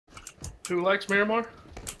Who likes Miramar?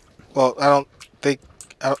 Well, I don't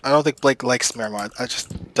think Blake likes Miramar. I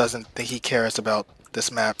just doesn't think he cares about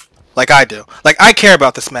this map like I do. Like I care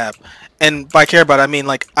about this map, and by care about it, I mean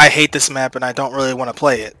like I hate this map and I don't really want to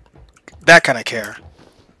play it. That kind of care.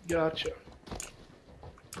 Gotcha.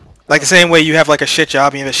 Like the same way you have like a shit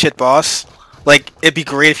job and you have a shit boss. Like it'd be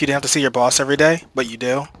great if you didn't have to see your boss every day, but you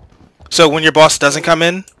do. So when your boss doesn't come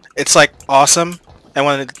in, it's like awesome, and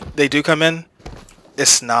when they do come in,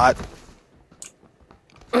 it's not.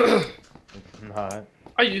 It's not.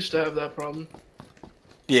 I used to have that problem.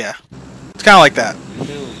 Yeah, it's kind of like that.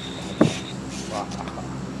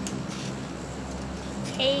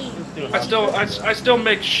 Hey, I still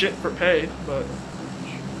make shit for pay, but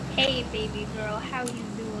hey, baby girl, how you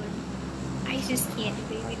doing? I just can't do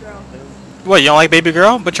baby girl. What, you don't like baby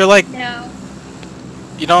girl? But you're like, No,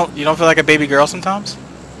 you don't feel like a baby girl sometimes?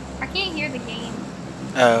 I can't hear the game.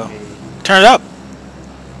 Oh, turn it up.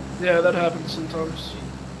 yeah, that happens sometimes.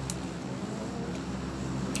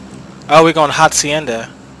 Oh, we're going Hotcienda.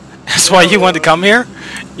 That's why you wanted to come here?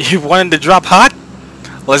 You wanted to drop hot?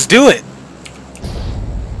 Let's do it.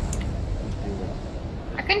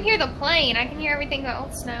 I couldn't hear the plane. I can hear everything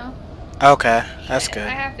else now. Okay, that's Shit, good.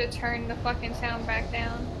 I have to turn the fucking sound back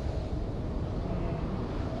down.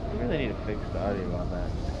 We really need to fix the audio on that.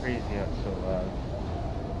 It's crazy how it's so loud.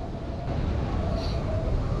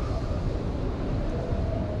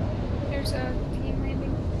 There's a team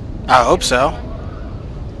landing. I hope so.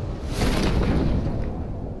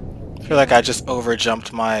 I feel like I just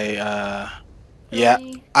overjumped my, yeah,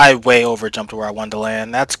 I way overjumped where I wanted to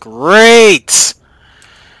land. That's great!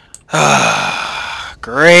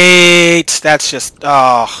 Great! That's just,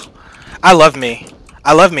 oh, I love me.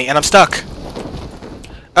 I love me, and I'm stuck.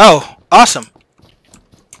 Oh, awesome.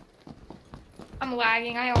 I'm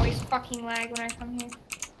lagging. I always fucking lag when I come here.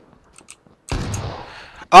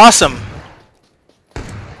 Awesome.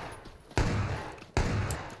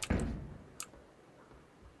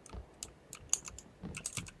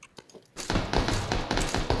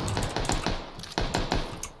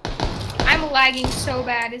 I'm lagging so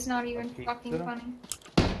bad, it's not even fucking funny.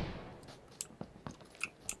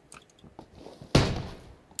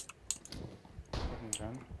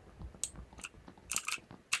 Done.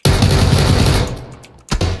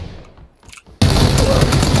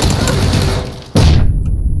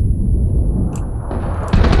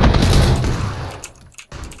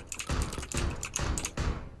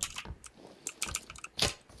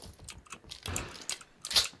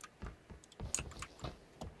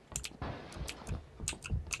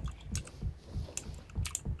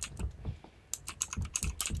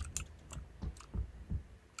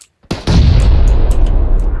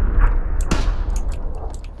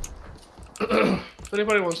 If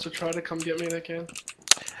anybody wants to try to come get me, they can.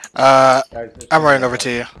 I'm running over to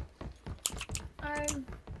you. I'm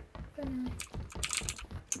gonna...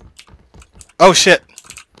 Oh shit.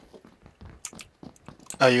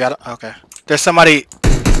 Oh, you got it? Okay. There's somebody.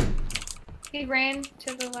 He ran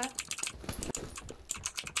to the left.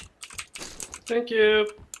 Thank you.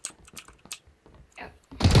 Yep.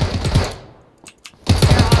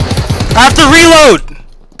 I have to reload!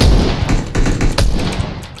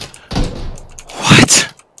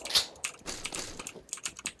 What?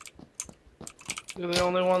 You're the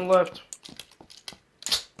only one left.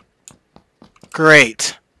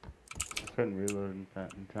 Great. I couldn't reload in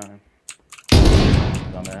time.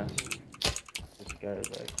 Dumbass. This guy is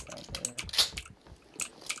like down there.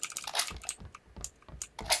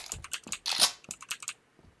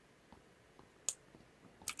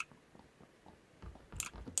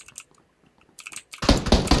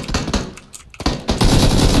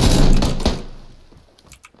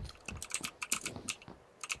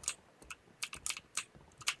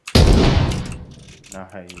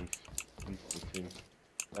 Nice. Is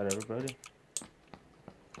that everybody?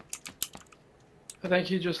 I think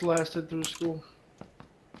he just lasted through school.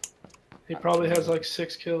 He probably has like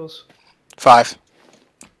 6 kills. 5.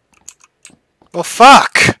 Well,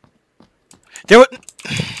 fuck! There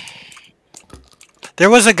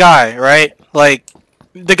was a guy, right? Like,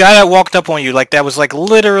 the guy that walked up on you, like, that was, like,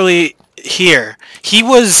 literally here. He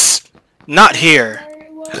was not here.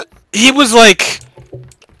 He was, like,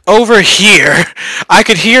 over here. I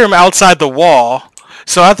could hear him outside the wall.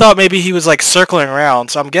 So I thought maybe he was, like, circling around.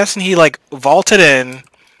 So I'm guessing he, like, vaulted in,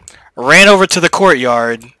 ran over to the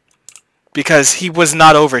courtyard, because he was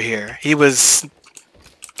not over here. He was...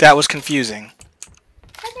 That was confusing.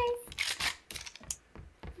 Okay.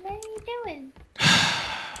 What are you doing?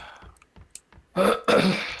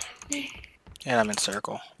 And I'm in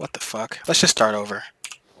circle. What the fuck? Let's just start over.